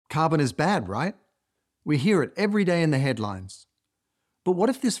Carbon is bad, right? We hear it every day in the headlines. But what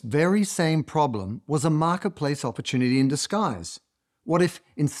if this very same problem was a marketplace opportunity in disguise? What if,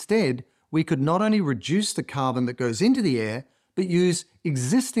 instead, we could not only reduce the carbon that goes into the air, but use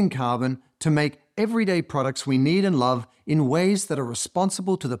existing carbon to make everyday products we need and love in ways that are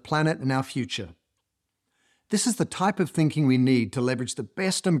responsible to the planet and our future? This is the type of thinking we need to leverage the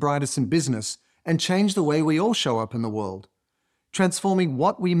best and brightest in business and change the way we all show up in the world, transforming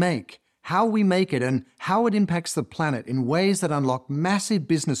what we make, how we make it, and how it impacts the planet in ways that unlock massive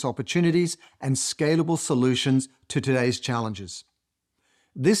business opportunities and scalable solutions to today's challenges.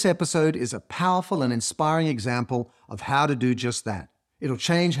 This episode is a powerful and inspiring example of how to do just that. It'll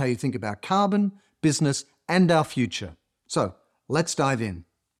change how you think about carbon, business, and our future. So let's dive in.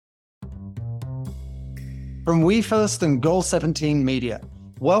 From We First and Goal 17 Media,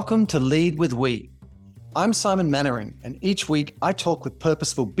 welcome to Lead with We. I'm Simon Mannering, and each week I talk with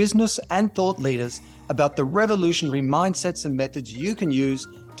purposeful business and thought leaders about the revolutionary mindsets and methods you can use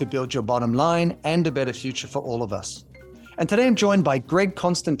to build your bottom line and a better future for all of us. And today I'm joined by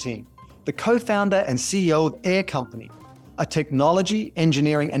Constantine, the co-founder and CEO of Air Company, a technology,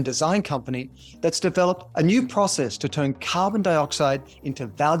 engineering, and design company that's developed a new process to turn carbon dioxide into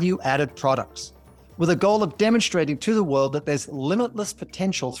value-added products, with a goal of demonstrating to the world that there's limitless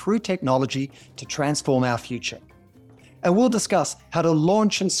potential through technology to transform our future. And we'll discuss how to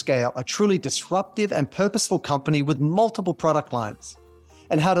launch and scale a truly disruptive and purposeful company with multiple product lines,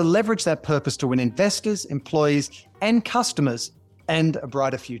 and how to leverage that purpose to win investors, employees, and customers, and a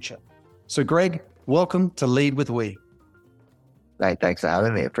brighter future. So Greg, welcome to Lead with We. Hey, thanks for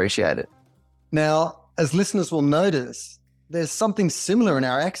having me. Appreciate it. Now, as listeners will notice, there's something similar in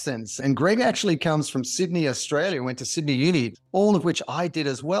our accents. And Greg actually comes from Sydney, Australia, went to Sydney Uni, all of which I did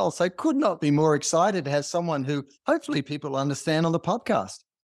as well. So I could not be more excited to have someone who hopefully people understand on the podcast.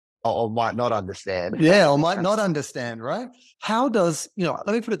 Or might not understand. Yeah, or might not understand, right? How does, let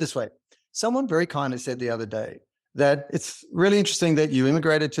me put it this way. Someone very kindly said the other day that it's really interesting that you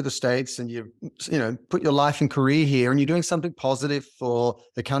immigrated to the States and you put your life and career here and you're doing something positive for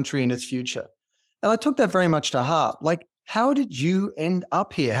the country and its future. And I took that very much to heart. Like, how did you end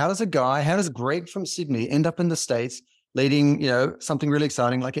up here? How does Greg from Sydney end up in the States leading, something really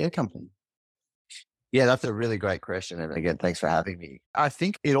exciting like Air Company? Yeah, that's a really great question. And again, thanks for having me. I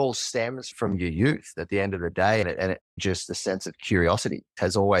think it all stems from your youth at the end of the day. And it just the sense of curiosity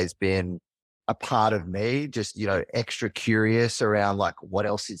has always been a part of me, just, extra curious around like what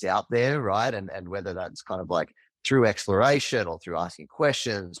else is out there, right? And whether that's kind of like through exploration or through asking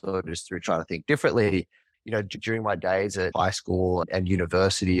questions or just through trying to think differently. During my days at high school and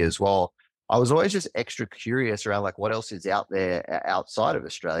university as well, I was always just extra curious around like what else is out there outside of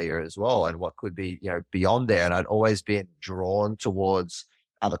Australia as well and what could be, beyond there. And I'd always been drawn towards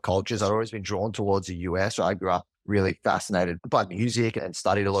other cultures. I'd always been drawn towards the US. I grew up really fascinated by music and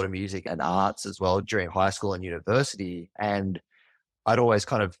studied a lot of music and arts as well during high school and university. And I'd always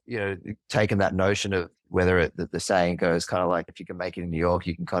kind of, taken that notion of whether the saying goes kind of like, if you can make it in New York,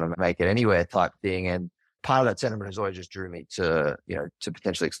 you can kind of make it anywhere type thing. And part of that sentiment has always just drew me to, to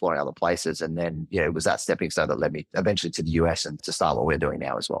potentially exploring other places. And then, it was that stepping stone that led me eventually to the US and to start what we're doing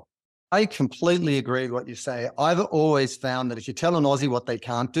now as well. I completely agree with what you say. I've always found that if you tell an Aussie what they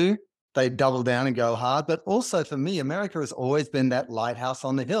can't do, they double down and go hard. But also for me, America has always been that lighthouse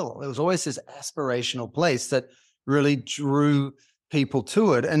on the hill. It was always this aspirational place that really drew people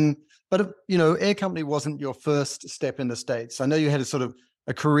to it. But Air Company wasn't your first step in the States. I know you had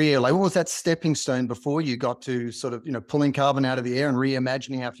a career. Like, what was that stepping stone before you got to pulling carbon out of the air and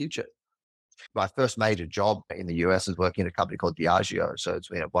reimagining our future? My first major job in the US was working at a company called Diageo. So it's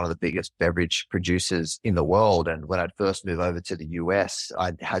one of the biggest beverage producers in the world. And when I'd first moved over to the US,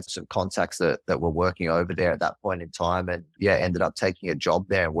 I had some contacts that were working over there at that point in time. And ended up taking a job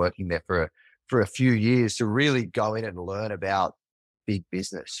there and working there for a few years to really go in and learn about big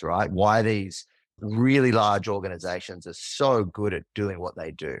business, right? Why these really large organizations are so good at doing what they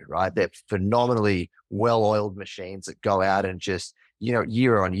do, right? They're phenomenally well-oiled machines that go out and just,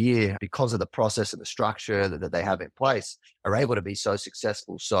 year on year, because of the process and the structure that they have in place, are able to be so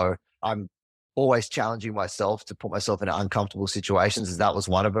successful. So I'm always challenging myself to put myself in uncomfortable situations, as that was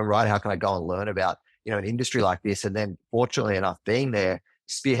one of them, right? How can I go and learn about, an industry like this? And then fortunately enough, being there,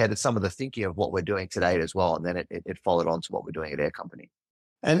 spearheaded some of the thinking of what we're doing today as well. And then it followed on to what we're doing at Air Company.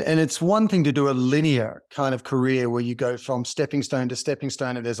 And it's one thing to do a linear kind of career where you go from stepping stone to stepping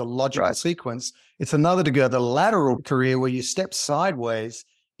stone and there's a logical sequence. It's another to go the lateral career where you step sideways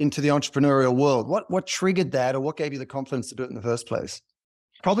into the entrepreneurial world. What triggered that, or what gave you the confidence to do it in the first place?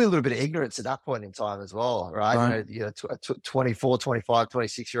 Probably a little bit of ignorance at that point in time as well, right? Right. 24, 25,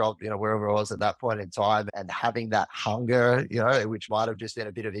 26-year-old, wherever I was at that point in time, and having that hunger, which might have just been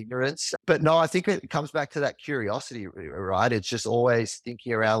a bit of ignorance. But no, I think it comes back to that curiosity, right? It's just always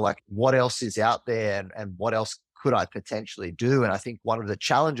thinking around like what else is out there and what else could I potentially do? And I think one of the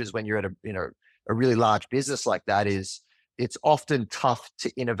challenges when you're at a really large business like that is it's often tough to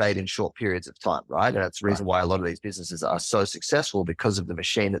innovate in short periods of time, right? And that's the reason why a lot of these businesses are so successful because of the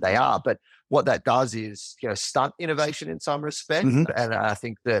machine that they are. But what that does is, stunt innovation in some respect. Mm-hmm. And I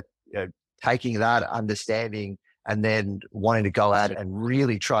think that, taking that understanding and then wanting to go out and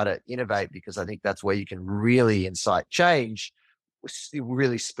really try to innovate, because I think that's where you can really incite change,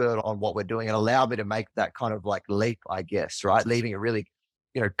 really spurred on what we're doing and allow me to make that kind of like leap, I guess, right? Leaving a really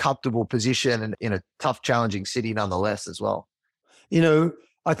comfortable position and in a tough, challenging city nonetheless as well.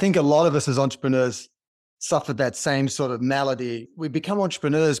 I think a lot of us as entrepreneurs suffered that same sort of malady. We become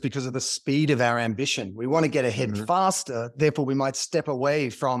entrepreneurs because of the speed of our ambition. We want to get ahead faster. Therefore, we might step away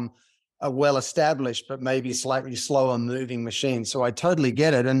from a well-established, but maybe slightly slower moving machine. So I totally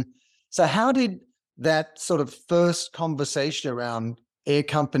get it. And so how did that sort of first conversation around Air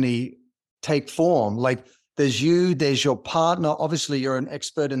Company take form? Like, there's your partner. Obviously, you're an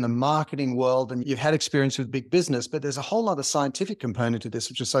expert in the marketing world and you've had experience with big business, but there's a whole other scientific component to this,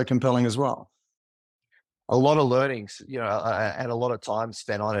 which is so compelling as well. A lot of learnings, and a lot of time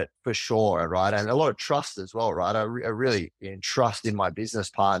spent on it for sure, right? And a lot of trust as well, right? I really trust in my business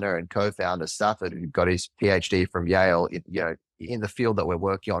partner and co-founder Stafford, who got his PhD from Yale, in the field that we're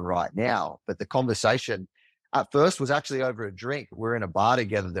working on right now. But the conversation at first was actually over a drink. We're in a bar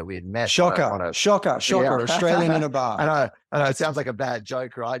together that we had met. Shocker. Yeah. Australian in a bar. I know it sounds like a bad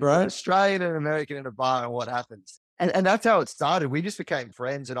joke, right? Right. Australian and American in a bar, and what happens? And that's how it started. We just became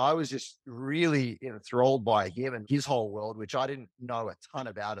friends, and I was just really enthralled by him and his whole world, which I didn't know a ton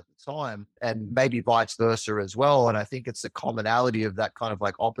about at the time, and maybe vice versa as well. And I think it's the commonality of that kind of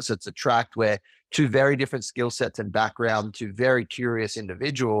like opposites attract, where two very different skill sets and background, two very curious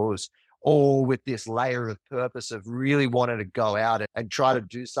individuals, all with this layer of purpose of really wanting to go out and try to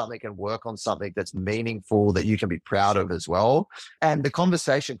do something and work on something that's meaningful, that you can be proud of as well. And the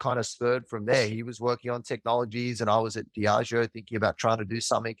conversation kind of spurred from there. He was working on technologies and I was at Diageo thinking about trying to do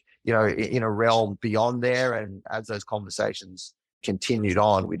something, in a realm beyond there. And as those conversations continued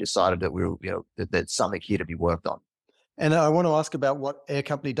on, we decided that that there's something here to be worked on. And I want to ask about what Air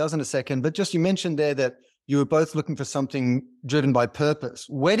Company does in a second, but just you mentioned there that you were both looking for something driven by purpose.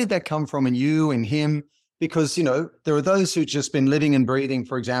 Where did that come from in you and him? Because, there are those who've just been living and breathing,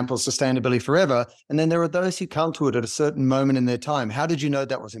 for example, sustainability forever. And then there are those who come to it at a certain moment in their time. How did you know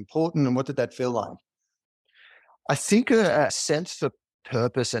that was important and what did that feel like? I think a sense for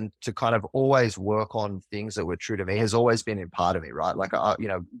purpose and to kind of always work on things that were true to me has always been in part of me, right? Like,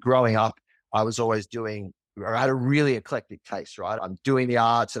 growing up, I was always I had a really eclectic taste, right? I'm doing the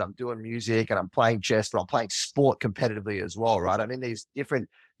arts and I'm doing music and I'm playing chess, but I'm playing sport competitively as well, right? I'm in these different,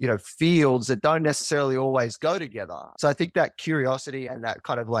 fields that don't necessarily always go together. So I think that curiosity and that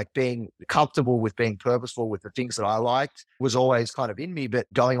kind of like being comfortable with being purposeful with the things that I liked was always kind of in me.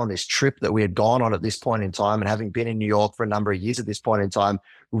 But going on this trip that we had gone on at this point in time and having been in New York for a number of years at this point in time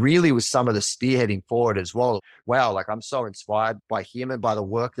really was some of the spearheading forward as well. Wow, like I'm so inspired by him and by the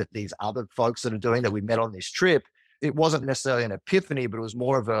work that these other folks that are doing that we met on this trip. It wasn't necessarily an epiphany, but it was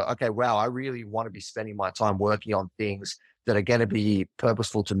more of okay, wow, I really want to be spending my time working on things that are going to be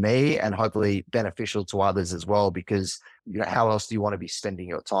purposeful to me and hopefully beneficial to others as well, because how else do you want to be spending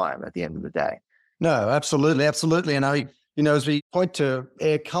your time at the end of the day? No, absolutely. Absolutely. And as we point to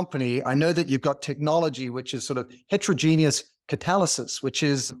Air Company, I know that you've got technology, which is sort of heterogeneous catalysis, which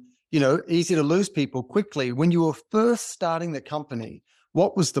is, easy to lose people quickly. When you were first starting the company,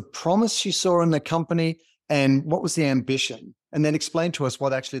 what was the promise you saw in the company and what was the ambition? And then explain to us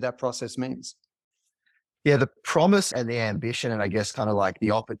what actually that process means. Yeah, the promise and the ambition, and I guess kind of like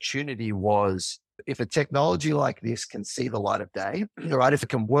the opportunity was, if a technology like this can see the light of day, right? If it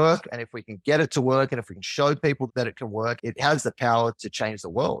can work and if we can get it to work and if we can show people that it can work, it has the power to change the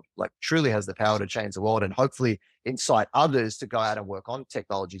world, like truly has the power to change the world and hopefully incite others to go out and work on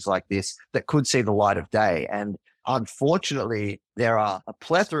technologies like this that could see the light of day. And unfortunately, there are a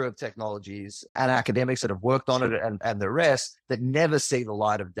plethora of technologies and academics that have worked on it and the rest that never see the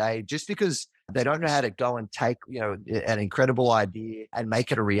light of day just because they don't know how to go and take, an incredible idea and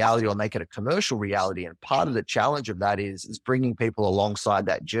make it a reality or make it a commercial reality. And part of the challenge of that is bringing people alongside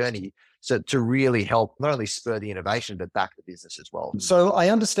that journey. So to really help not only spur the innovation, but back the business as well. So I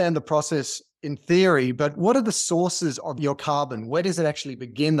understand the process in theory, but what are the sources of your carbon? Where does it actually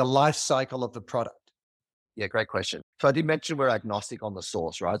begin, the life cycle of the product? Yeah, great question. So I did mention we're agnostic on the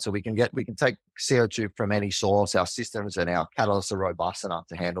source, right? So we can take CO2 from any source. Our systems and our catalysts are robust enough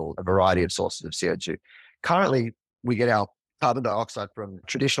to handle a variety of sources of CO2. Currently, we get our carbon dioxide from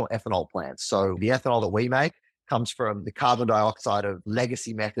traditional ethanol plants. So the ethanol that we make comes from the carbon dioxide of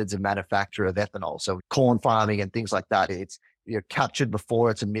legacy methods of manufacture of ethanol. So corn farming and things like that. It's captured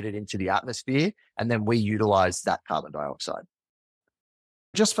before it's emitted into the atmosphere, and then we utilize that carbon dioxide.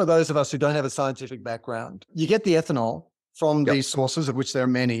 Just for those of us who don't have a scientific background, you get the ethanol from Yep. these sources, of which there are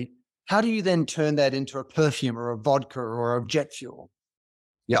many. How do you then turn that into a perfume or a vodka or a jet fuel?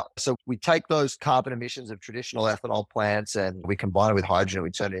 Yeah. So we take those carbon emissions of traditional ethanol plants and we combine it with hydrogen.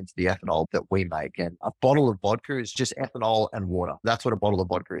 We turn it into the ethanol that we make. And a bottle of vodka is just ethanol and water. That's what a bottle of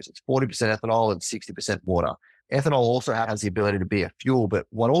vodka is. It's 40% ethanol and 60% water. Ethanol also has the ability to be a fuel, but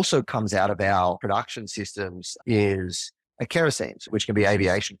what also comes out of our production systems is a kerosene, which can be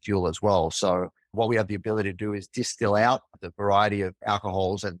aviation fuel as well. So what we have the ability to do is distill out the variety of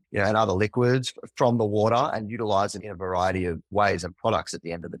alcohols and and other liquids from the water and utilize it in a variety of ways and products at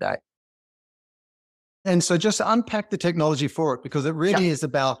the end of the day. And so just unpack the technology for it, because it really is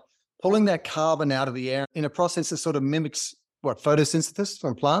about pulling that carbon out of the air in a process that sort of mimics photosynthesis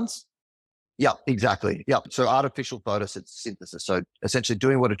from plants. Yeah, exactly. Yeah. So artificial photosynthesis. So essentially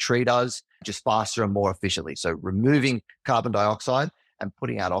doing what a tree does, just faster and more efficiently. So removing carbon dioxide and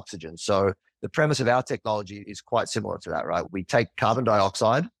putting out oxygen. So the premise of our technology is quite similar to that, right? We take carbon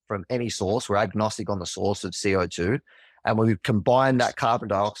dioxide from any source. We're agnostic on the source of CO2. And we combine that carbon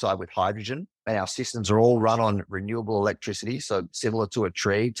dioxide with hydrogen, and our systems are all run on renewable electricity. So similar to a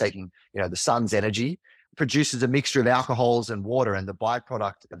tree, taking, the sun's energy, produces a mixture of alcohols and water, and the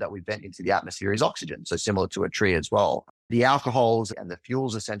byproduct that we vent into the atmosphere is oxygen. So similar to a tree as well. The alcohols and the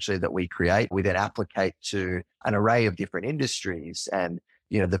fuels essentially that we create, we then applicate to an array of different industries. And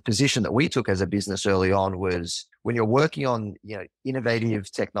the position that we took as a business early on was when you're working on, innovative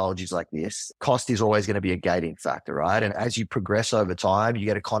technologies like this, cost is always going to be a gating factor, right? And as you progress over time, you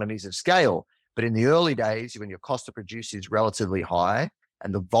get economies of scale. But in the early days, when your cost to produce is relatively high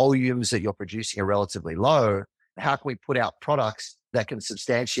and the volumes that you're producing are relatively low, how can we put out products that can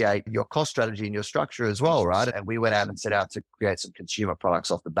substantiate your cost strategy and your structure as well, right? And we went out and set out to create some consumer products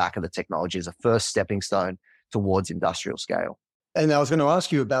off the back of the technology as a first stepping stone towards industrial scale. And I was going to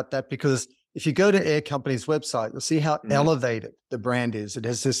ask you about that, because if you go to Air Company's website, you'll see how elevated the brand is. It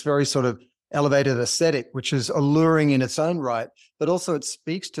has this very sort of elevated aesthetic, which is alluring in its own right, but also it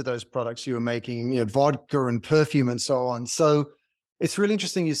speaks to those products you were making, vodka and perfume and so on. So it's really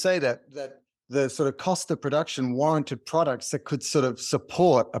interesting you say that the sort of cost of production warranted products that could sort of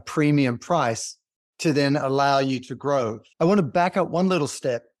support a premium price to then allow you to grow. I want to back up one little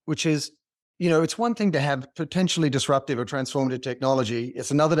step, which is, it's one thing to have potentially disruptive or transformative technology. It's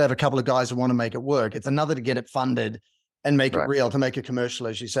another to have a couple of guys who want to make it work. It's another to get it funded and make it real, to make it commercial,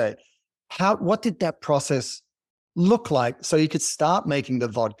 as you say. What did that process look like so you could start making the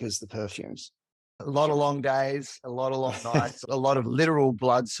vodkas, the perfumes? A lot of long days, a lot of long nights, a lot of literal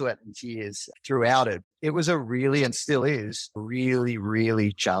blood, sweat, and tears throughout it. It was a really, and still is, really,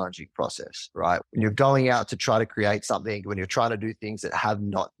 really challenging process, right? When you're going out to try to create something, when you're trying to do things that have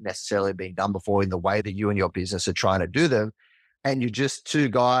not necessarily been done before in the way that you and your business are trying to do them, and you're just two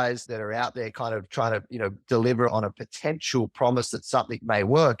guys that are out there kind of trying to, deliver on a potential promise that something may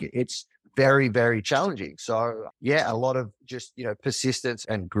work, it's very, very challenging. So yeah, a lot of just, persistence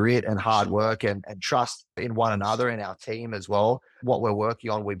and grit and hard work and trust in one another and our team as well. What we're working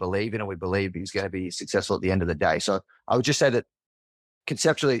on, we believe in, and we believe is going to be successful at the end of the day. So I would just say that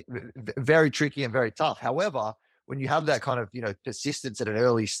conceptually very tricky and very tough. However, when you have that kind of, persistence at an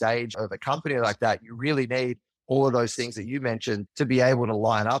early stage of a company like that, you really need all of those things that you mentioned to be able to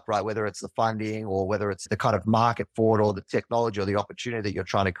line up, right? Whether it's the funding or whether it's the kind of market for it or the technology or the opportunity that you're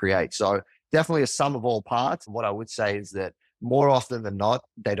trying to create. So definitely a sum of all parts. What I would say is that more often than not,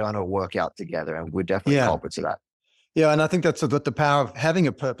 they don't all work out together. And we're definitely culprits of that. Yeah. And I think that's the power of having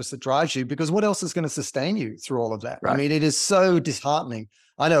a purpose that drives you, because what else is going to sustain you through all of that? Right. I mean, it is so disheartening.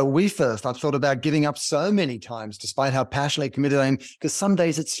 I know I've thought about giving up so many times, despite how passionately committed I am, because some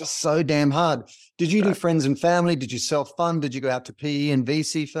days it's just so damn hard. Did you do friends and family? Did you self-fund? Did you go out to PE and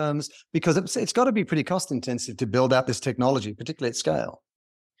VC firms? Because it's got to be pretty cost intensive to build out this technology, particularly at scale.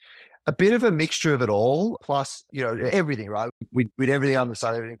 A bit of a mixture of it all, plus, everything, right? We did everything on the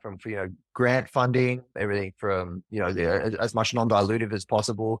side, everything from, grant funding, everything from, as much non-dilutive as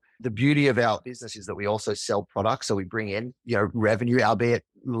possible. The beauty of our business is that we also sell products. So we bring in, revenue, albeit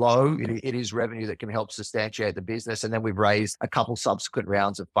low. It is revenue that can help substantiate the business. And then we've raised a couple subsequent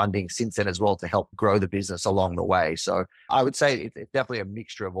rounds of funding since then as well to help grow the business along the way. So I would say it's definitely a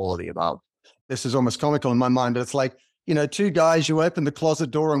mixture of all of the above. this is almost comical in my mind, but it's like, two guys, you open the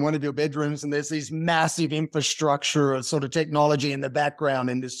closet door in one of your bedrooms and there's these massive infrastructure or sort of technology in the background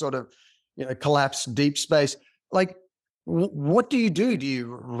in this sort of, collapsed deep space. Like, what do you do? Do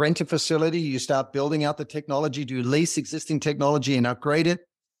you rent a facility? You start building out the technology? Do you lease existing technology and upgrade it?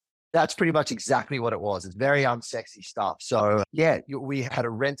 That's pretty much exactly what it was. It's very unsexy stuff. So yeah, we had a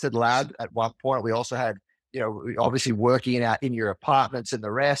rented lab at one point. We also had, obviously working out in your apartments and the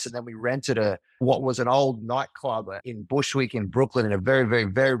rest. And then we rented what was an old nightclub in Bushwick in Brooklyn in a very, very,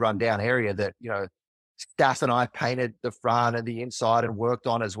 very rundown area that, Staff and I painted the front and the inside and worked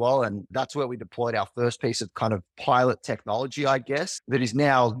on as well. And that's where we deployed our first piece of kind of pilot technology, I guess, that is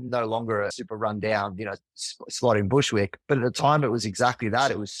now no longer a super rundown, slot in Bushwick. But at the time, it was exactly that.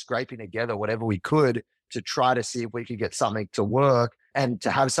 It was scraping together whatever we could to try to see if we could get something to work and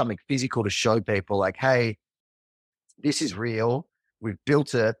to have something physical to show people like, hey, this is real. We've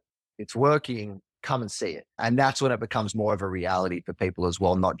built it. It's working. Come and see it. And that's when it becomes more of a reality for people as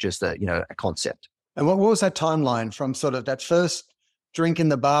well, not just a concept. And what was that timeline from sort of that first drink in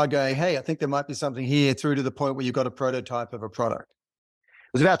the bar going, hey, I think there might be something here, through to the point where you got a prototype of a product?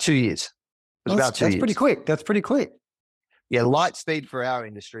 It was about 2 years. That's pretty quick. That's pretty quick. Yeah, light speed for our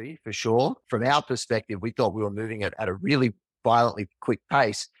industry, for sure. From our perspective, we thought we were moving at a really violently quick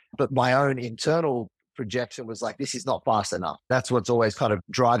pace. But my own internal projection was like, this is not fast enough. That's what's always kind of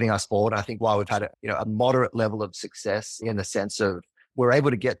driving us forward. I think why we've had a moderate level of success in the sense of we're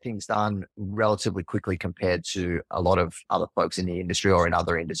able to get things done relatively quickly compared to a lot of other folks in the industry or in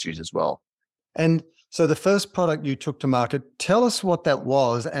other industries as well. And so the first product you took to market, tell us what that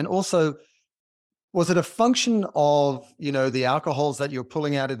was. And also, was it a function of, the alcohols that you're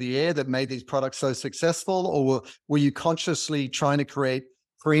pulling out of the air that made these products so successful? Or were you consciously trying to create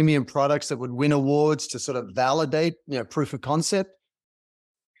premium products that would win awards to sort of validate, proof of concept?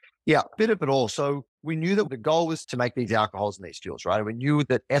 Yeah, a bit of it all. So we knew that the goal was to make these alcohols and these fuels, right? We knew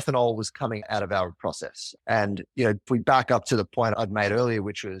that ethanol was coming out of our process. And, if we back up to the point I'd made earlier,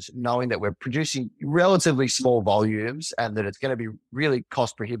 which was knowing that we're producing relatively small volumes and that it's going to be really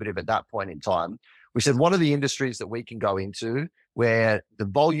cost prohibitive at that point in time, we said, what are the industries that we can go into where the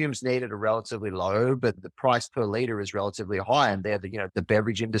volumes needed are relatively low, but the price per liter is relatively high? And they're the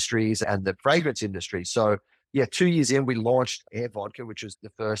beverage industries and the fragrance industry. So yeah, 2 years in, we launched Air Vodka, which was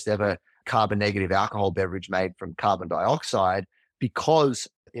the first ever carbon negative alcohol beverage made from carbon dioxide, because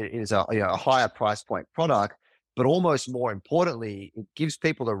it is a higher price point product. But almost more importantly, it gives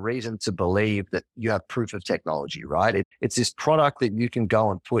people a reason to believe that you have proof of technology, right? It's this product that you can go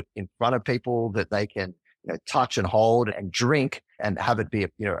and put in front of people that they can touch and hold and drink and have it be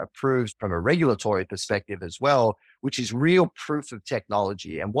approved from a regulatory perspective as well, which is real proof of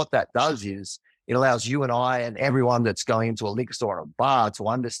technology. And what that does is it allows you and I and everyone that's going into a liquor store or a bar to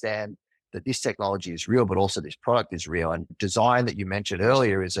understand that this technology is real, but also this product is real. And design that you mentioned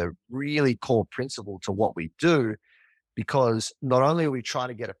earlier is a really core principle to what we do, because not only are we trying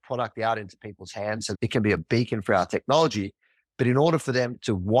to get a product out into people's hands so it can be a beacon for our technology, but in order for them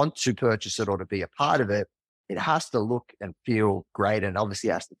to want to purchase it or to be a part of it, it has to look and feel great, and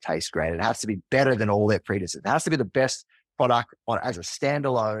obviously it has to taste great. It has to be better than all their predecessors. It has to be the best product as a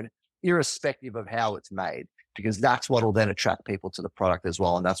standalone, irrespective of how it's made, because that's what will then attract people to the product as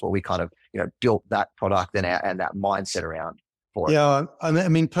well. And that's what we kind of, built that product and that mindset around for it. Yeah. I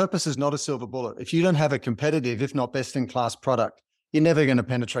mean, purpose is not a silver bullet. If you don't have a competitive, if not best in class product, you're never going to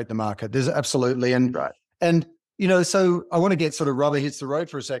penetrate the market. There's absolutely. And, right. And, so I want to get sort of rubber hits the road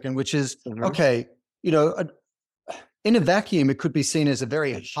for a second, which is, okay, in a vacuum, it could be seen as a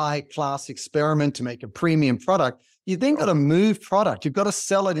very high class experiment to make a premium product. You then got to move product. You've got to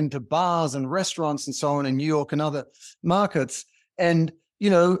sell it into bars and restaurants and so on in New York and other markets. And,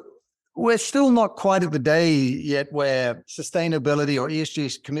 we're still not quite at the day yet where sustainability or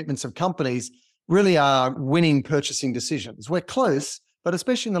ESG commitments of companies really are winning purchasing decisions. We're close, but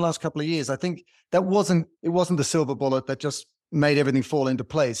especially in the last couple of years, I think it wasn't the silver bullet that just made everything fall into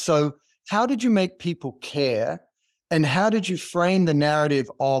place. So how did you make people care? And how did you frame the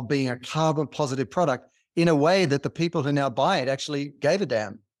narrative of being a carbon positive product in a way that the people who now buy it actually gave a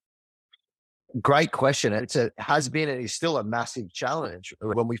damn? Great question. It has been and is still a massive challenge.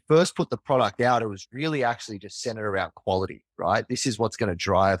 When we first put the product out, it was really actually just centered around quality, right? This is what's going to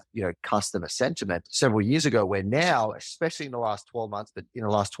drive, customer sentiment. Several years ago, where now, especially in the last 12 months, but in the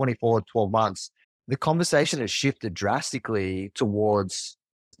last 24, 12 months, the conversation has shifted drastically towards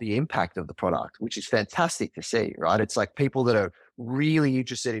the impact of the product, which is fantastic to see, right? It's like people that are really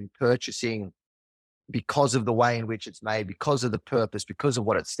interested in purchasing because of the way in which it's made, because of the purpose, because of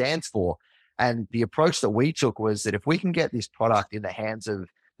what it stands for. And the approach that we took was that if we can get this product in the hands of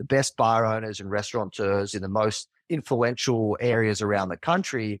the best bar owners and restaurateurs in the most influential areas around the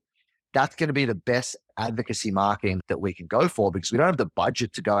country, that's going to be the best advocacy marketing that we can go for, because we don't have the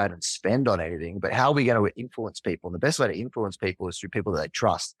budget to go out and spend on anything. But how are we going to influence people? And the best way to influence people is through people that they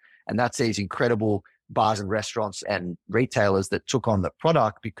trust. And that's these incredible bars and restaurants and retailers that took on the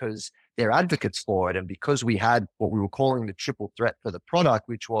product because they're advocates for it. And because we had what we were calling the triple threat for the product,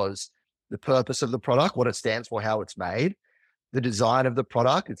 which was the purpose of the product, what it stands for, how it's made, the design of the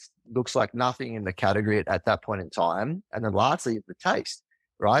product, it looks like nothing in the category at that point in time. And then lastly, the taste,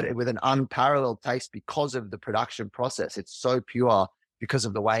 right? With an unparalleled taste because of the production process. It's so pure because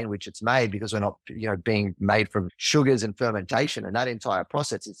of the way in which it's made, because we're not, being made from sugars and fermentation, and that entire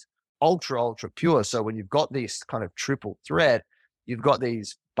process is ultra, ultra pure. So when you've got this kind of triple threat, you've got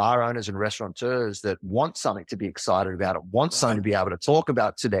these bar owners and restaurateurs that want something to be excited about, it want something to be able to talk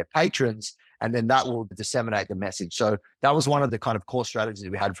about to their patrons, and then that will disseminate the message. So that was one of the kind of core strategies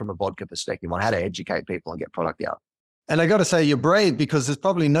we had from a vodka perspective on how to educate people and get product out. And I got to say, you're brave, because there's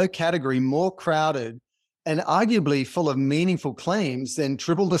probably no category more crowded and arguably full of meaningful claims than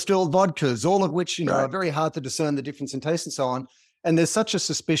triple distilled vodkas, all of which, are very hard to discern the difference in taste and so on. And there's such a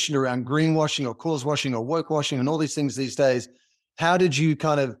suspicion around greenwashing or cause washing or woke washing and all these things these days. How did you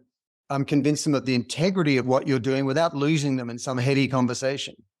kind of convince them of the integrity of what you're doing without losing them in some heady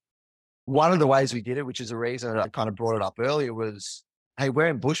conversation? One of the ways we did it, which is the reason I kind of brought it up earlier, was, hey, we're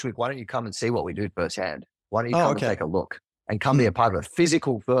in Bushwick. Why don't you come and see what we do firsthand? Why don't you come and take a look and come be a part of it?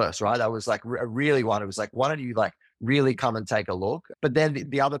 Physical first, right? That was like a really one. It was like, why don't you really come and take a look? But then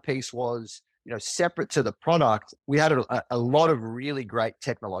the other piece was, separate to the product, we had a lot of really great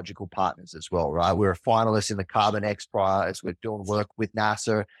technological partners as well, right? We're a finalist in the Carbon X Prize. We're doing work with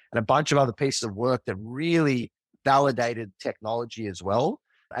NASA and a bunch of other pieces of work that really validated technology as well.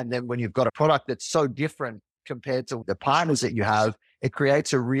 And then when you've got a product that's so different compared to the partners that you have, it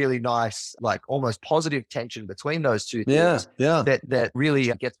creates a really nice, almost positive tension between those two things. That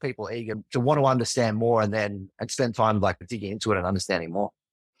really gets people eager to want to understand more and spend time digging into it and understanding more.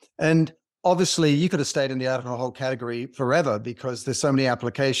 And obviously you could have stayed in the alcohol category forever because there's so many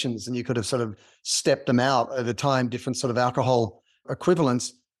applications, and you could have sort of stepped them out over time, different sort of alcohol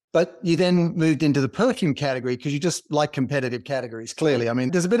equivalents. But you then moved into the perfume category because you just like competitive categories, clearly. I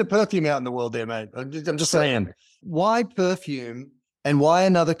mean, there's a bit of perfume out in the world there, mate. I'm just saying. Why perfume, and why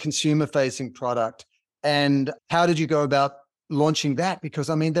another consumer-facing product? And how did you go about launching that? Because,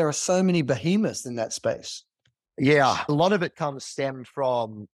 I mean, there are so many behemoths in that space. Yeah, a lot of it stemmed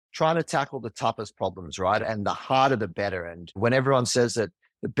from trying to tackle the toughest problems, right? And the harder, the better. And when everyone says that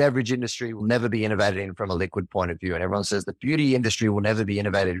the beverage industry will never be innovated in from a liquid point of view, and everyone says the beauty industry will never be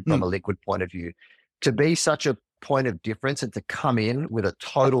innovated from a liquid point of view, to be such a point of difference and to come in with a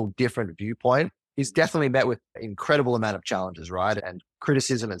total different viewpoint is definitely met with incredible amount of challenges, right? And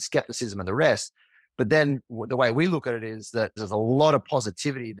criticism and skepticism and the rest. But then the way we look at it is that there's a lot of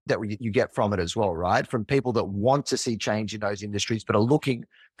positivity that you get from it as well, right? From people that want to see change in those industries, but are looking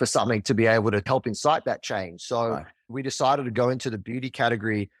for something to be able to help incite that change. So we decided to go into the beauty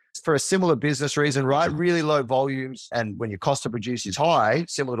category for a similar business reason, right? Really low volumes. And when your cost to produce is high,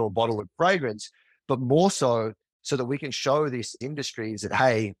 similar to a bottle of fragrance, but more so that we can show these industries that,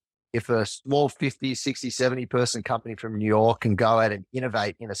 hey, if a small 50, 60, 70 person company from New York can go out and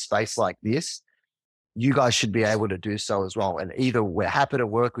innovate in a space like this, you guys should be able to do so as well. And either we're happy to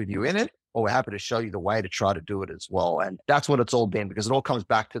work with you in it, or we're happy to show you the way to try to do it as well. And that's what it's all been, because it all comes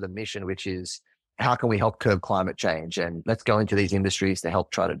back to the mission, which is how can we help curb climate change? And let's go into these industries to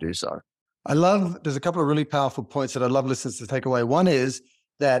help try to do so. There's a couple of really powerful points that I'd love listeners to take away. One is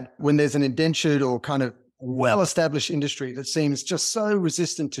that when there's an indentured or kind of well-established industry that seems just so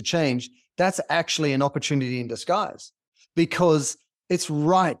resistant to change, that's actually an opportunity in disguise, because it's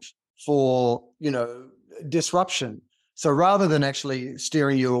ripe for, disruption. So rather than actually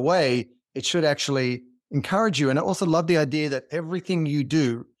steering you away, it should actually encourage you. And I also love the idea that everything you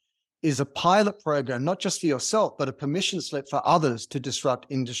do is a pilot program, not just for yourself, but a permission slip for others to disrupt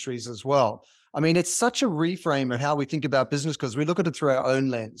industries as well. I mean, it's such a reframe of how we think about business, because we look at it through our own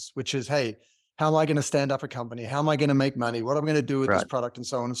lens, which is, hey, how am I going to stand up a company? How am I going to make money? What am I going to do with this product, and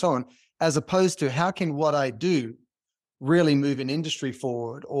so on and so on, as opposed to how can what I do really move an industry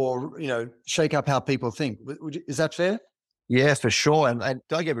forward, or, shake up how people think. Is that fair? Yeah, for sure. And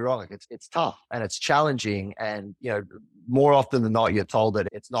don't get me wrong, it's tough and it's challenging. And, more often than not, you're told that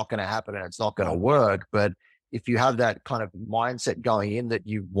it's not going to happen and it's not going to work. But if you have that kind of mindset going in that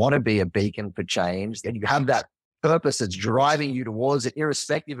you want to be a beacon for change, and you have that purpose that's driving you towards it,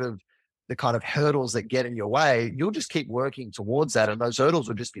 irrespective of the kind of hurdles that get in your way, you'll just keep working towards that. And those hurdles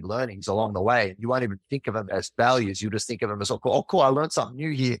will just be learnings along the way. You won't even think of them as failures. You'll just think of them as, oh, cool, I learned something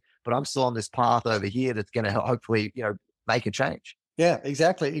new here, but I'm still on this path over here that's going to hopefully, make a change. Yeah,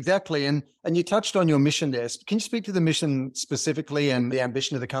 exactly. And you touched on your mission there. Can you speak to the mission specifically and the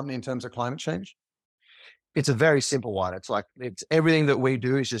ambition of the company in terms of climate change? It's a very simple one. It's everything that we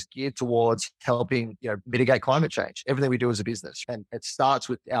do is just geared towards helping, mitigate climate change. Everything we do as a business. And it starts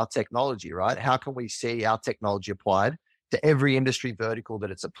with our technology, right? How can we see our technology applied to every industry vertical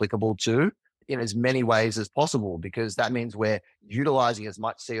that it's applicable to in as many ways as possible? Because that means we're utilizing as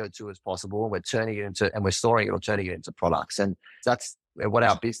much CO2 as possible, and we're storing it or turning it into products. And that's what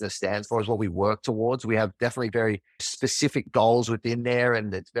our business stands for, is what we work towards. We have definitely very specific goals within there,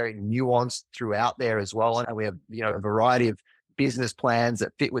 and it's very nuanced throughout there as well. And we have, a variety of business plans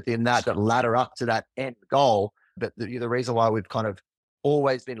that fit within that ladder up to that end goal. But the reason why we've kind of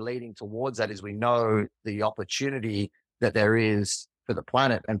always been leading towards that is we know the opportunity that there is for the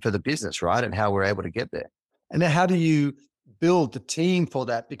planet and for the business, right? And how we're able to get there. And then how do you build the team for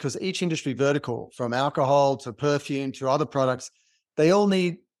that? Because each industry vertical, from alcohol to perfume to other products, they all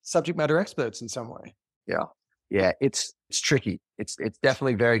need subject matter experts in some way. Yeah. It's tricky. It's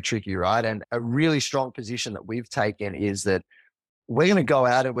definitely very tricky, right? And a really strong position that we've taken is that we're going to go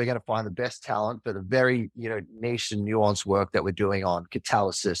out and we're going to find the best talent for the very, niche and nuanced work that we're doing on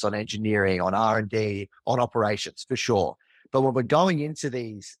catalysis, on engineering, on R&D, on operations, for sure. But when we're going into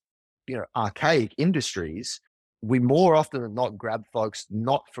these, archaic industries, we more often than not grab folks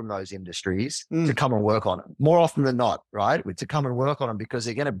not from those industries to come and work on them. More often than not, right? To come and work on them because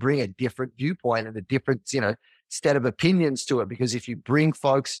they're going to bring a different viewpoint and a different, set of opinions to it. Because if you bring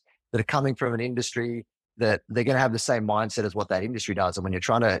folks that are coming from an industry, that they're going to have the same mindset as what that industry does. And when you're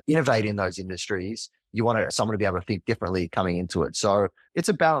trying to innovate in those industries, you want someone to be able to think differently coming into it. So it's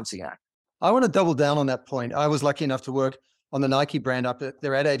a balancing act. I want to double down on that point. I was lucky enough to work on the Nike brand up at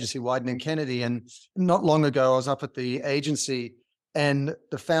their ad agency, Wyden and Kennedy. And not long ago, I was up at the agency, and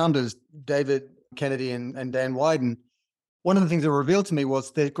the founders, David Kennedy and Dan Wyden, one of the things that were revealed to me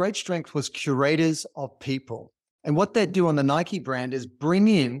was their great strength was curators of people. And what they do on the Nike brand is bring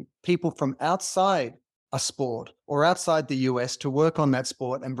in people from outside a sport or outside the US to work on that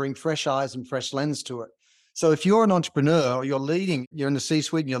sport and bring fresh eyes and fresh lens to it. So if you're an entrepreneur or you're in the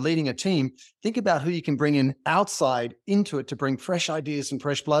C-suite and you're leading a team, think about who you can bring in outside into it to bring fresh ideas and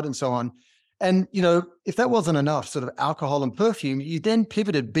fresh blood and so on. And, if that wasn't enough, sort of alcohol and perfume, you then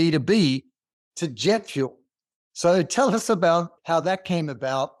pivoted B2B to jet fuel. So tell us about how that came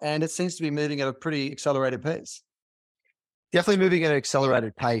about. And it seems to be moving at a pretty accelerated pace. Definitely moving at an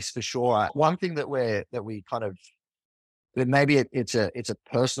accelerated pace for sure. One thing that we kind of, maybe it's a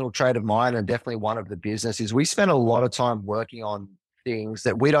personal trait of mine and definitely one of the business, is we spend a lot of time working on things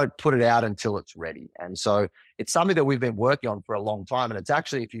that we don't put it out until it's ready. And so it's something that we've been working on for a long time. And it's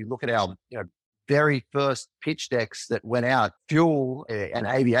actually, if you look at our, very first pitch decks that went out, fuel and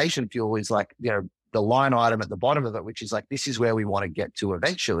aviation fuel is like, the line item at the bottom of it, which is like, this is where we want to get to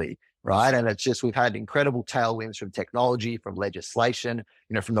eventually. Right. And it's just, we've had incredible tailwinds from technology, from legislation,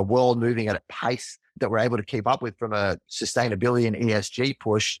 from the world moving at a pace that we're able to keep up with, from a sustainability and ESG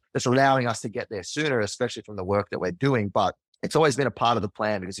push that's allowing us to get there sooner, especially from the work that we're doing. But it's always been a part of the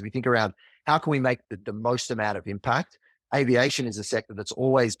plan, because if you think around how can we make the most amount of impact, aviation is a sector that's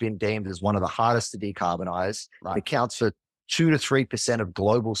always been deemed as one of the hardest to decarbonize. Right. It accounts for 2 to 3% of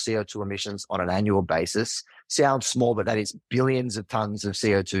global CO2 emissions on an annual basis. Sounds small, but that is billions of tons of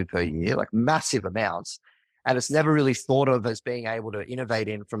CO2 per year, like massive amounts. And it's never really thought of as being able to innovate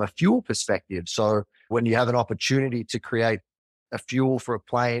in from a fuel perspective. So when you have an opportunity to create a fuel for a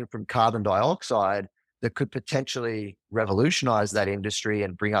plane from carbon dioxide that could potentially revolutionize that industry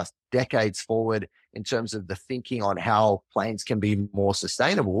and bring us decades forward in terms of the thinking on how planes can be more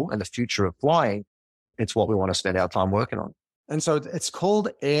sustainable and the future of flying, it's what we want to spend our time working on. And so it's called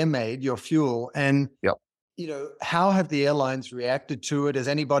Airmade, your fuel. And, yep. How have the airlines reacted to it? Has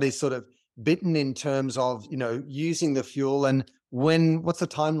anybody sort of bitten in terms of, using the fuel? And what's the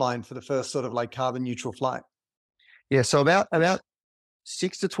timeline for the first sort of like carbon neutral flight? Yeah. So about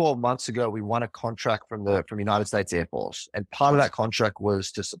 6 to 12 months ago, we won a contract from United States Air Force. And part of that contract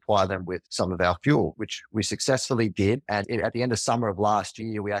was to supply them with some of our fuel, which we successfully did. And at the end of summer of last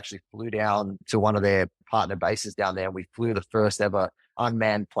year, we actually flew down to one of their partner bases down there. And we flew the first ever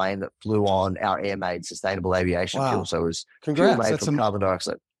unmanned plane that flew on our air-made sustainable aviation fuel. So it was fuel made from carbon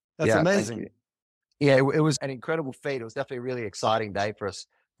dioxide. That's amazing. Yeah, it was an incredible feat. It was definitely a really exciting day for us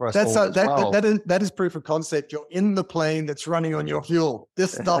for us That's all as well. that is proof of concept. You're in the plane that's running on your fuel.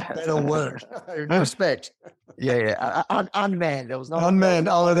 This stuff better work. Respect. Yeah. Unmanned. There was Unmanned.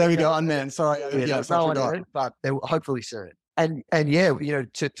 no Oh, one there in we there. go. Unmanned. Sorry. Yeah, there Yes, was I no one in forgot. it, but they will hopefully soon. And yeah,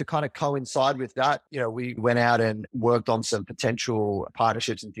 to kind of coincide with that, we went out and worked on some potential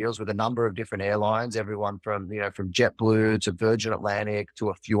partnerships and deals with a number of different airlines, everyone from, from JetBlue to Virgin Atlantic to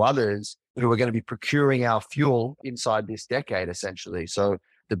a few others who are going to be procuring our fuel inside this decade, essentially. So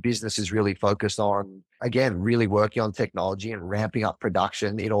the business is really focused on, again, really working on technology and ramping up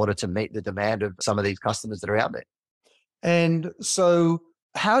production in order to meet the demand of some of these customers that are out there. And so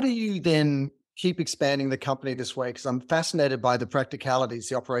how do you then keep expanding the company this way? Because I'm fascinated by the practicalities,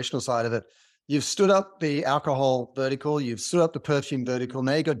 the operational side of it. You've stood up the alcohol vertical, you've stood up the perfume vertical.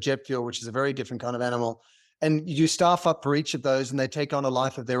 Now you got jet fuel, which is a very different kind of animal. And you staff up for each of those and they take on a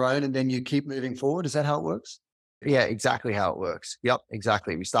life of their own and then you keep moving forward. Is that how it works? Yeah, exactly how it works. Yep,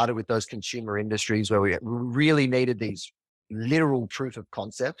 exactly. We started with those consumer industries where we really needed these literal proof of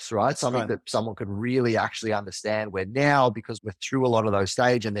concepts, right? Something that someone could really actually understand. Where now, because we're through a lot of those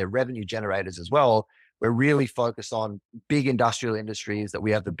stage and they're revenue generators as well, we're really focused on big industrial industries that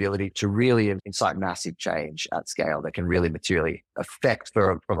we have the ability to really incite massive change at scale that can really materially affect,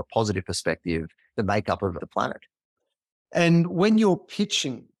 from a positive perspective, the makeup of the planet. And when you're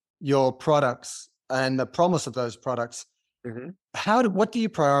pitching your products and the promise of those products, what do you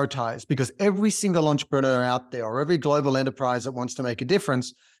prioritize? Because every single entrepreneur out there or every global enterprise that wants to make a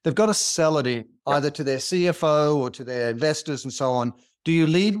difference, they've got to sell it in either to their CFO or to their investors and so on. Do you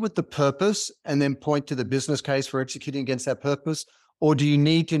lead with the purpose and then point to the business case for executing against that purpose? Or do you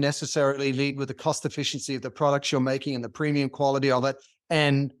need to necessarily lead with the cost efficiency of the products you're making and the premium quality of it,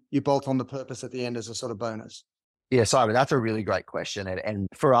 and you bolt on the purpose at the end as a sort of bonus? Yeah, Simon, that's a really great question. And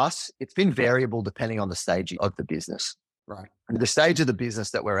for us, it's been variable depending on the stage of the business. Right. The stage of the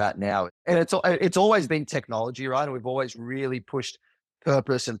business that we're at now, and it's always been technology, right? And we've always really pushed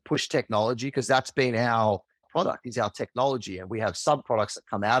purpose and pushed technology because that's been our product, is our technology. And we have sub products that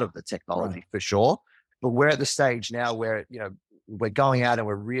come out of the technology for sure. But we're at the stage now where, we're going out and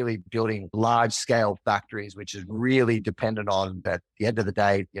we're really building large scale factories, which is really dependent on, at the end of the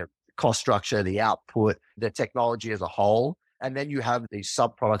day, cost structure, the output, the technology as a whole. And then you have these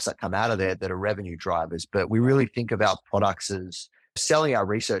sub products that come out of there that are revenue drivers. But we really think about products as selling our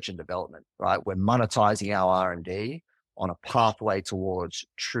research and development, right? We're monetizing our R&D on a pathway towards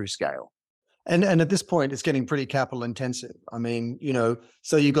true scale. And at this point, it's getting pretty capital intensive. I mean,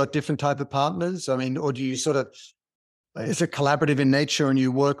 so you've got different type of partners. I mean, or do you sort of, is it collaborative in nature and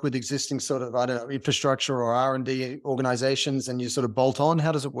you work with existing sort of, I don't know, infrastructure or R&D organizations and you sort of bolt on?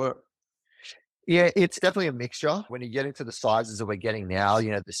 How does it work? Yeah, it's definitely a mixture. When you get into the sizes that we're getting now,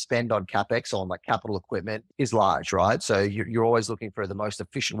 the spend on CapEx, on like capital equipment, is large, right? So you're always looking for the most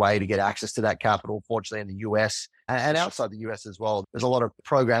efficient way to get access to that capital. Fortunately, in the US and outside the US as well, there's a lot of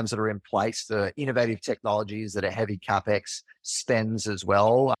programs that are in place for innovative technologies that are heavy CapEx spends as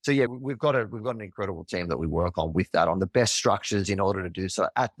well. So yeah, we've got an incredible team that we work on with that, on the best structures in order to do so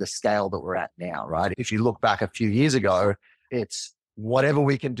at the scale that we're at now, right? If you look back a few years ago, it's whatever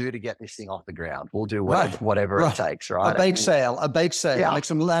we can do to get this thing off the ground, we'll do whatever it takes, right? A bake sale, yeah. make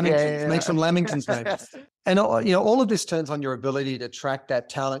some lamingtons, make some lamingtons, maybe. And all of this turns on your ability to attract that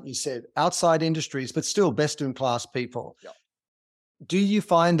talent. You said outside industries, but still best in class people. Yep. Do you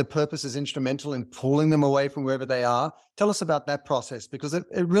find the purpose is instrumental in pulling them away from wherever they are? Tell us about that process, because it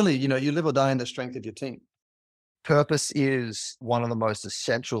really, you live or die in the strength of your team. Purpose is one of the most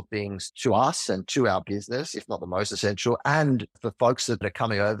essential things to us and to our business, if not the most essential. And for folks that are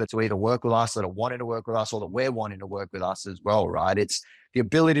coming over to either work with us, that are wanting to work with us, or that we're wanting to work with us as well, right? It's the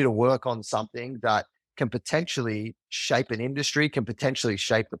ability to work on something that can potentially shape an industry, can potentially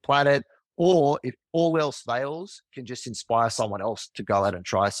shape the planet, or if all else fails, can just inspire someone else to go out and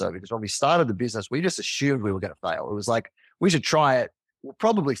try so. Because when we started the business, we just assumed we were going to fail. It was like, we should try it. We'll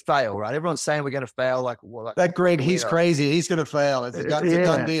probably fail, right? Everyone's saying we're going to fail. That Greg, he's crazy. He's going to fail. It's a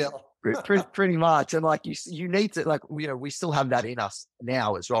done deal. Pretty much. And you need to, we still have that in us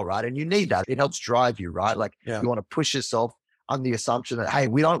now as well, right? And you need that. It helps drive you, right? You want to push yourself on the assumption that, hey,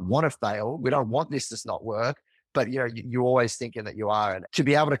 we don't want to fail. We don't want this to not work. But, you're always thinking that you are. And to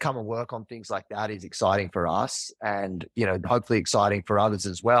be able to come and work on things like that is exciting for us and, hopefully exciting for others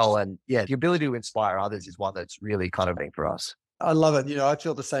as well. And yeah, the ability to inspire others is one that's really kind of big for us. I love it. I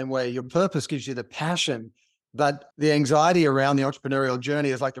feel the same way. Your purpose gives you the passion, but the anxiety around the entrepreneurial journey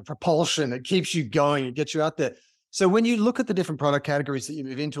is like the propulsion. It keeps you going. It gets you out there. So when you look at the different product categories that you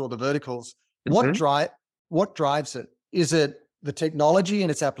move into, or the verticals, what drives it? Is it the technology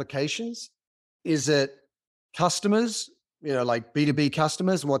and its applications? Is it customers? like B2B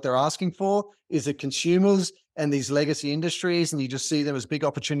customers and what they're asking for? Is it consumers and these legacy industries, and you just see them as big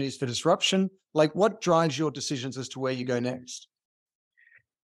opportunities for disruption? Like, what drives your decisions as to where you go next?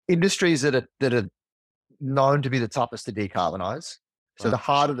 Industries that are known to be the toughest to decarbonize. So Right. the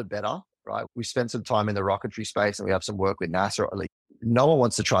harder, the better, right? We spent some time in the rocketry space and we have some work with NASA. Like, no one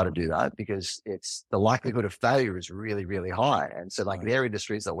wants to try to do that because it's the likelihood of failure is really, really high. And so like their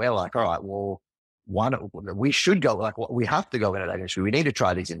industries that we're like, all right, well, we should go, like we have to go into that industry. We need to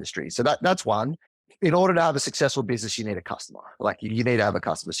try these industries. So that's one. In order to have a successful business, you need a customer. Like you need to have a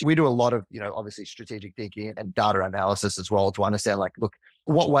customer. So we do a lot of, obviously strategic thinking and data analysis as well to understand like, look,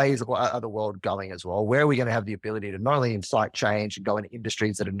 what ways are the world going as well? Where are we going to have the ability to not only incite change and go into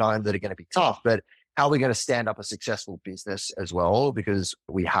industries that are known that are going to be tough, but how are we going to stand up a successful business as well? Because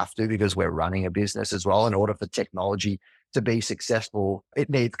we have to, because we're running a business as well. In order for technology to be successful, it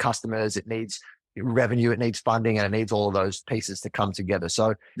needs customers, it needs revenue, it needs funding, and it needs all of those pieces to come together.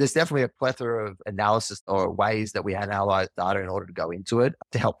 So there's definitely a plethora of analysis or ways that we analyze data in order to go into it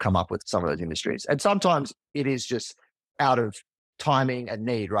to help come up with some of those industries. And sometimes it is just out of timing and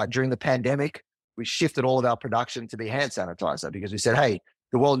need, right? During the pandemic, we shifted all of our production to be hand sanitizer because we said, hey,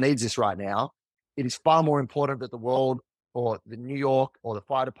 the world needs this right now. It is far more important that the world or the New York or the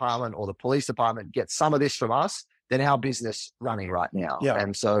fire department or the police department get some of this from us than our business running right now. Yeah.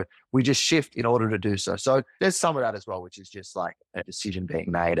 And so we just shift in order to do so. So there's some of that as well, which is just like a decision being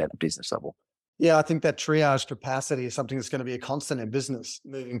made at a business level. Yeah, I think that triage capacity is something that's going to be a constant in business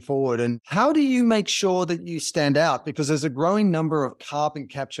moving forward. And how do you make sure that you stand out? Because there's a growing number of carbon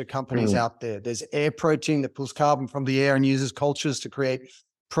capture companies out there. There's Air Protein that pulls carbon from the air and uses cultures to create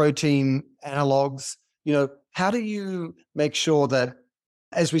protein analogs. How do you make sure that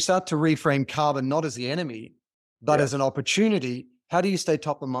as we start to reframe carbon not as the enemy, but as an opportunity, how do you stay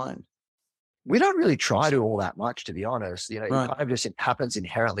top of mind? We don't really try to all that much, to be honest. It Right. kind of just happens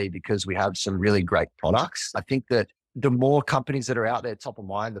inherently because we have some really great products. I think that the more companies that are out there top of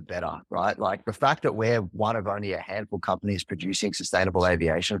mind, the better, right? Like the fact that we're one of only a handful of companies producing sustainable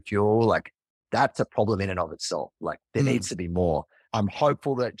aviation fuel, like that's a problem in and of itself. Like there needs to be more. I'm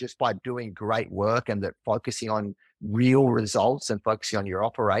hopeful that just by doing great work and that focusing on real results and focusing on your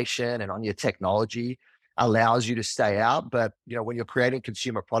operation and on your technology allows you to stay out. But, when you're creating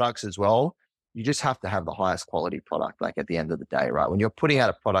consumer products as well, you just have to have the highest quality product, like at the end of the day, right? When you're putting out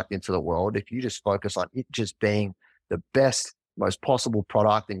a product into the world, if you just focus on it just being the best, most possible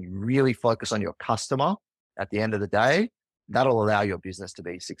product and you really focus on your customer at the end of the day, that'll allow your business to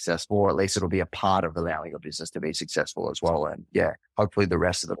be successful, or at least it'll be a part of allowing your business to be successful as well. And yeah, hopefully the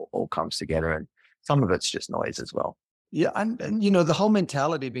rest of it all comes together, and some of it's just noise as well. Yeah. And the whole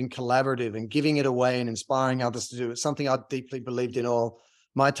mentality of being collaborative and giving it away and inspiring others to do it, something I deeply believed in all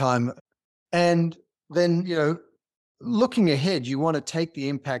my time. And then, looking ahead, you want to take the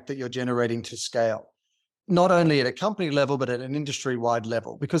impact that you're generating to scale, not only at a company level, but at an industry-wide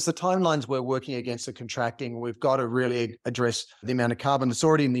level, because the timelines we're working against are contracting. We've got to really address the amount of carbon that's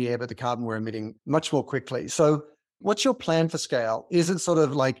already in the air, but the carbon we're emitting much more quickly. So what's your plan for scale? Is it sort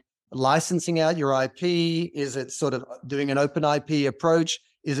of like licensing out your IP? Is it sort of doing an open IP approach?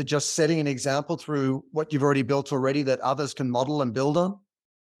 Is it just setting an example through what you've already built already that others can model and build on?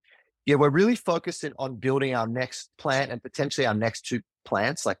 Yeah, we're really focusing on building our next plant and potentially our next two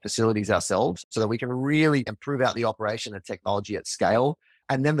plants, like facilities ourselves, so that we can really improve out the operation and technology at scale.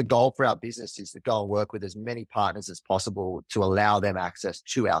 And then the goal for our business is to go and work with as many partners as possible to allow them access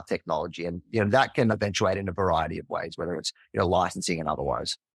to our technology. And, that can eventuate in a variety of ways, whether it's, licensing and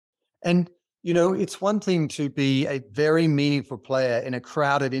otherwise. And, it's one thing to be a very meaningful player in a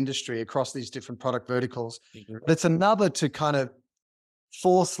crowded industry across these different product verticals, but it's another to kind of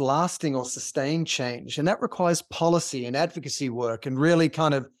force lasting or sustained change. And that requires policy and advocacy work and really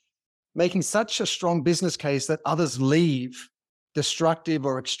kind of making such a strong business case that others leave destructive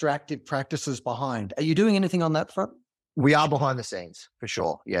or extractive practices behind. Are you doing anything on that front? We are behind the scenes for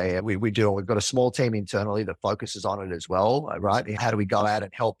sure. Yeah, we do. We've got a small team internally that focuses on it as well, right? How do we go out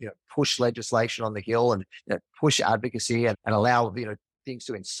and help, push legislation on the Hill and push advocacy and allow, things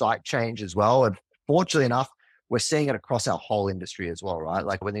to incite change as well. And fortunately enough, we're seeing it across our whole industry as well, right?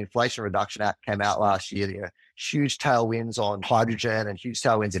 Like when the Inflation Reduction Act came out last year, huge tailwinds on hydrogen and huge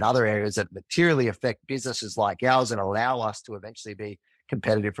tailwinds in other areas that materially affect businesses like ours and allow us to eventually be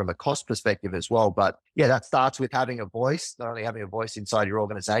competitive from a cost perspective as well. But yeah, that starts with having a voice, not only having a voice inside your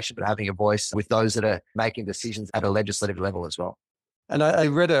organization, but having a voice with those that are making decisions at a legislative level as well. And I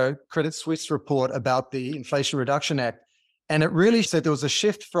read a Credit Suisse report about the Inflation Reduction Act, and it really said there was a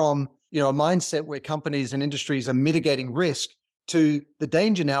shift from, a mindset where companies and industries are mitigating risk to the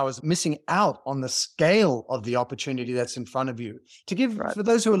danger now is missing out on the scale of the opportunity that's in front of you. To give, for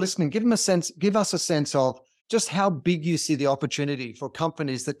those who are listening, give us a sense of just how big you see the opportunity for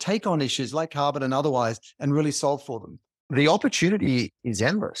companies that take on issues like carbon and otherwise and really solve for them. The opportunity is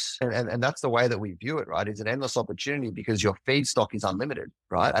endless. And that's the way that we view it, right? It's an endless opportunity because your feedstock is unlimited,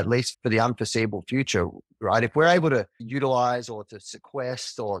 right? At least for the unforeseeable future, right? If we're able to utilize or to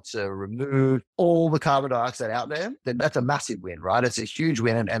sequester or to remove all the carbon dioxide out there, then that's a massive win, right? It's a huge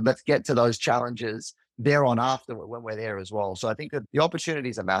win. And let's get to those challenges there on after when we're there as well. So I think that the opportunity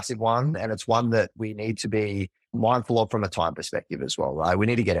is a massive one, and it's one that we need to be mindful of from a time perspective as well, right? We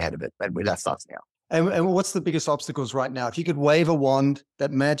need to get ahead of it. And that starts now. And what's the biggest obstacles right now? If you could wave a wand,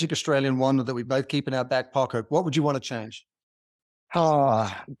 that magic Australian wand that we both keep in our back pocket, what would you want to change?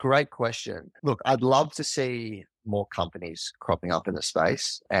 Great question. Look, I'd love to see more companies cropping up in the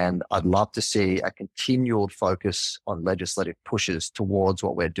space, and I'd love to see a continual focus on legislative pushes towards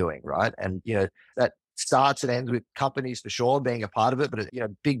what we're doing, right? And, that starts and ends with companies for sure being a part of it, but,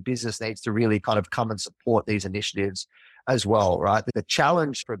 big business needs to really kind of come and support these initiatives as well, right? The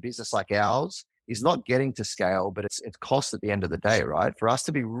challenge for a business like ours is not getting to scale, but it's cost at the end of the day, right? For us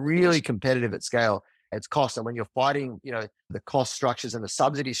to be really competitive at scale, it's cost. And when you're fighting, the cost structures and the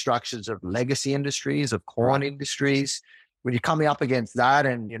subsidy structures of legacy industries, of corn industries, when you're coming up against that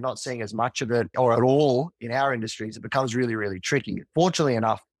and you're not seeing as much of it or at all in our industries, it becomes really, really tricky. Fortunately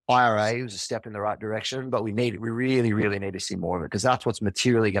enough, IRA was a step in the right direction, but we really, really need to see more of it, because that's what's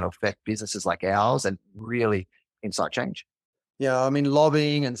materially going to affect businesses like ours and really incite change. Yeah, I mean,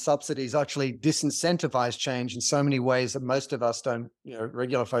 lobbying and subsidies actually disincentivize change in so many ways that most of us don't,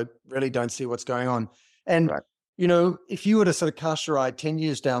 regular folk really don't see what's going on. And, if you were to sort of cast your eye 10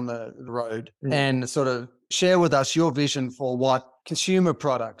 years down the road and sort of share with us your vision for what consumer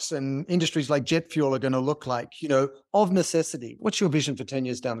products and industries like jet fuel are going to look like, of necessity, what's your vision for 10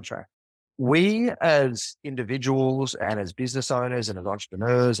 years down the track? We as individuals and as business owners and as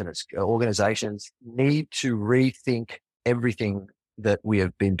entrepreneurs and as organizations need to rethink everything that we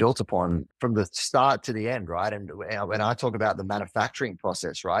have been built upon from the start to the end, right? And when I talk about the manufacturing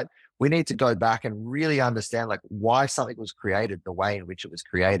process, right, we need to go back and really understand like why something was created the way in which it was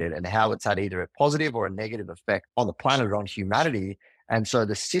created and how it's had either a positive or a negative effect on the planet or on humanity. And so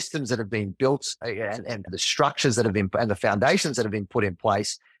the systems that have been built and the structures that have been and the foundations that have been put in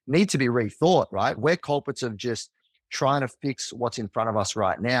place need to be rethought, right? We're culprits of just trying to fix what's in front of us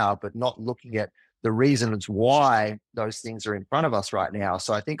right now, but not looking at the reasons why those things are in front of us right now.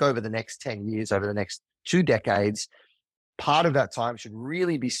 So I think over the next 10 years, over the next 2 decades, part of that time should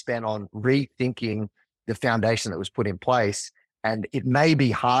really be spent on rethinking the foundation that was put in place. And it may be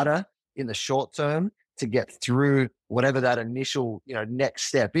harder in the short term to get through whatever that initial, next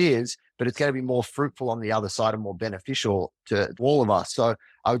step is, but it's going to be more fruitful on the other side and more beneficial to all of us. So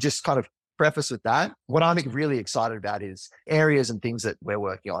I would just kind of preface with that. What I'm really excited about is areas and things that we're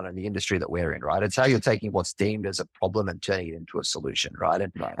working on in the industry that we're in, right? It's how you're taking what's deemed as a problem and turning it into a solution, right?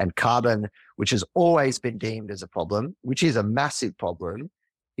 And carbon, which has always been deemed as a problem, which is a massive problem,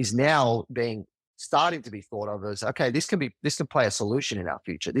 is now starting to be thought of as, okay, this can play a solution in our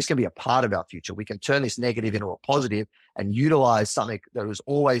future. This can be a part of our future. We can turn this negative into a positive and utilize something that was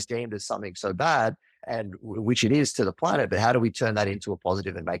always deemed as something so bad, and which it is to the planet, but how do we turn that into a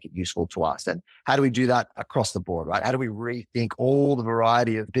positive and make it useful to us? And how do we do that across the board, right? How do we rethink all the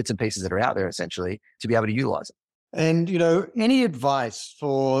variety of bits and pieces that are out there essentially to be able to utilize it? And, any advice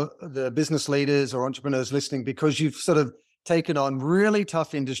for the business leaders or entrepreneurs listening, because you've sort of taken on really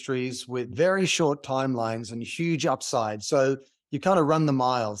tough industries with very short timelines and huge upside. So you kind of run the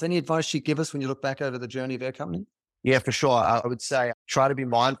miles. Any advice you give us when you look back over the journey of our company? Yeah, for sure. I would say try to be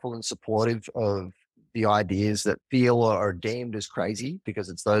mindful and supportive of the ideas that feel or are deemed as crazy, because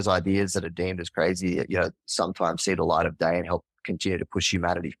it's those ideas that are deemed as crazy that, sometimes see the light of day and help continue to push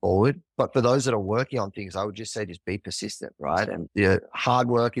humanity forward. But for those that are working on things, I would just say, just be persistent, right? And hard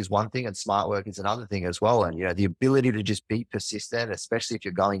work is one thing and smart work is another thing as well. And, the ability to just be persistent, especially if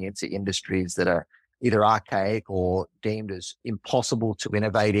you're going into industries that are either archaic or deemed as impossible to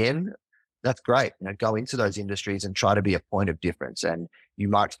innovate in, that's great. Go into those industries and try to be a point of difference. And you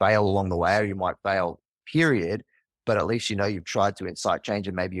might fail along the way, or you might fail, period. But at least you've tried to incite change,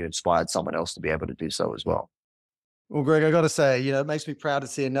 and maybe you inspired someone else to be able to do so as well. Well, Greg, I got to say, it makes me proud to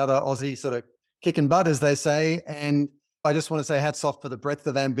see another Aussie sort of kicking butt, as they say. And I just want to say hats off for the breadth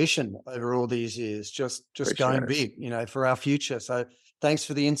of ambition over all these years, just going big, for our future. So thanks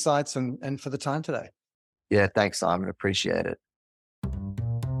for the insights and for the time today. Yeah, thanks, Simon. Appreciate it.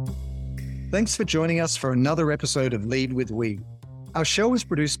 Thanks for joining us for another episode of Lead with We. Our show is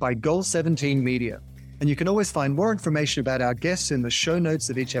produced by Goal 17 Media. And you can always find more information about our guests in the show notes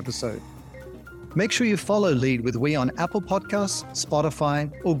of each episode. Make sure you follow Lead with We on Apple Podcasts,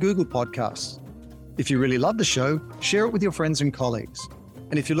 Spotify, or Google Podcasts. If you really love the show, share it with your friends and colleagues.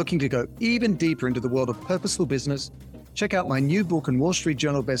 And if you're looking to go even deeper into the world of purposeful business, check out my new book and Wall Street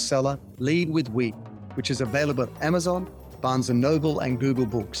Journal bestseller, Lead with We, which is available at Amazon, Barnes & Noble, and Google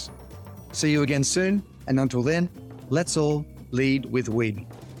Books. See you again soon, and until then, let's all lead with we.